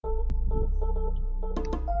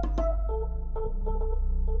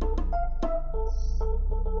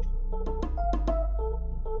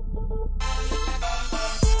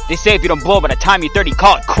They say if you don't blow by the time you're 30,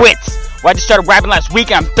 call it quits. Well, I just started rapping last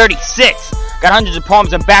week and I'm 36. Got hundreds of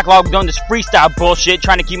poems and backlog doing this freestyle bullshit,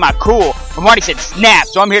 trying to keep my cool. But Marty said snap,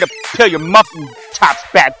 so I'm here to peel your muffin tops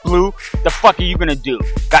back, Blue. The fuck are you gonna do?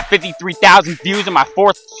 Got 53,000 views on my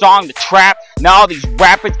fourth song, The Trap. Now all these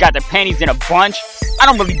rappers got their panties in a bunch. I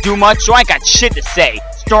don't really do much, so I ain't got shit to say.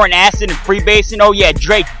 Storing acid and freebasing, oh yeah,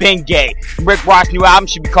 Drake been gay. Rick Ross' new album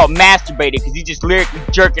should be called Masturbated, cause he's just lyrically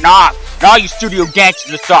jerking off. And all you studio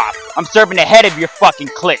gangsters are soft. I'm serving the head of your fucking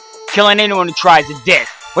clique, killing anyone who tries to diss.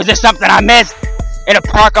 Was there something I missed? In a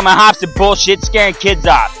park on my hops and bullshit, scaring kids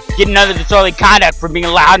off. Getting under disorderly conduct for being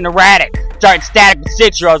loud and erratic. Starting static with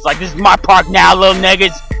 6-year-olds like, this is my park now, little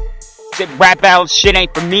niggas. Said rap battle shit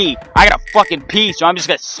ain't for me. I got a fucking pee, so I'm just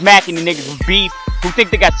gonna smack any niggas with beef who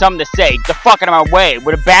think they got something to say. Get the fuck out of my way.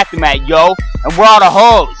 Where the bathroom at, yo? And where all the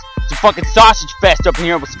hoes? It's a fucking sausage fest up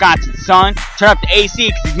here in Wisconsin, son. Turn up the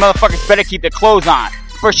AC, cause these motherfuckers better keep their clothes on.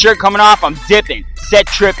 First shirt coming off, I'm dipping, set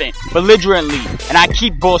tripping, belligerently, and I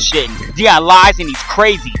keep bullshitting. Dion lies and he's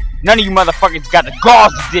crazy. None of you motherfuckers got the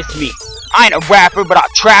galls to diss me. I ain't a rapper, but I'll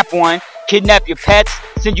trap one. Kidnap your pets,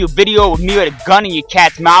 send you a video with me with a gun in your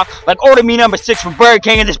cat's mouth, like order me number 6 from Burger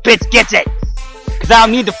King and this bitch gets it. Cause I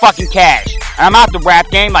don't need the fucking cash, and I'm out the rap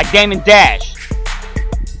game like Damon Dash.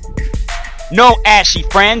 No ashy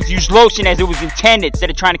friends, use lotion as it was intended instead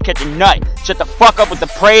of trying to catch a nut. Shut the fuck up with the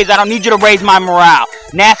praise, I don't need you to raise my morale.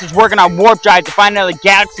 NASA's working on warp drives to find another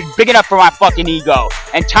galaxy big enough for my fucking ego.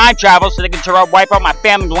 And time travel so they can wipe out my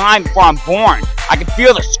family line before I'm born. I can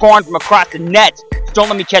feel the scorn from across the nets, so don't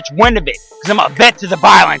let me catch wind of it, cause I'm a vet to the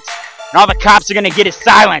violence. And all the cops are gonna get is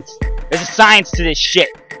silence. There's a science to this shit.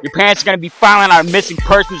 Your parents are gonna be filing out a missing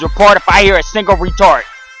persons report if I hear a single retort.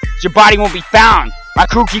 So your body won't be found. My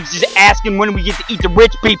crew keeps just asking when we get to eat the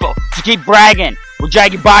rich people, so keep bragging. We'll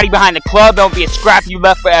drag your body behind the club, there won't be a scrap you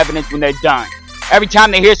left for evidence when they're done. Every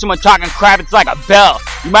time they hear someone talking crap, it's like a bell.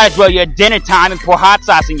 You might as well you're at dinner time and pour hot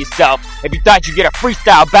sauce on yourself if you thought you'd get a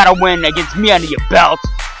freestyle battle win against me under your belt.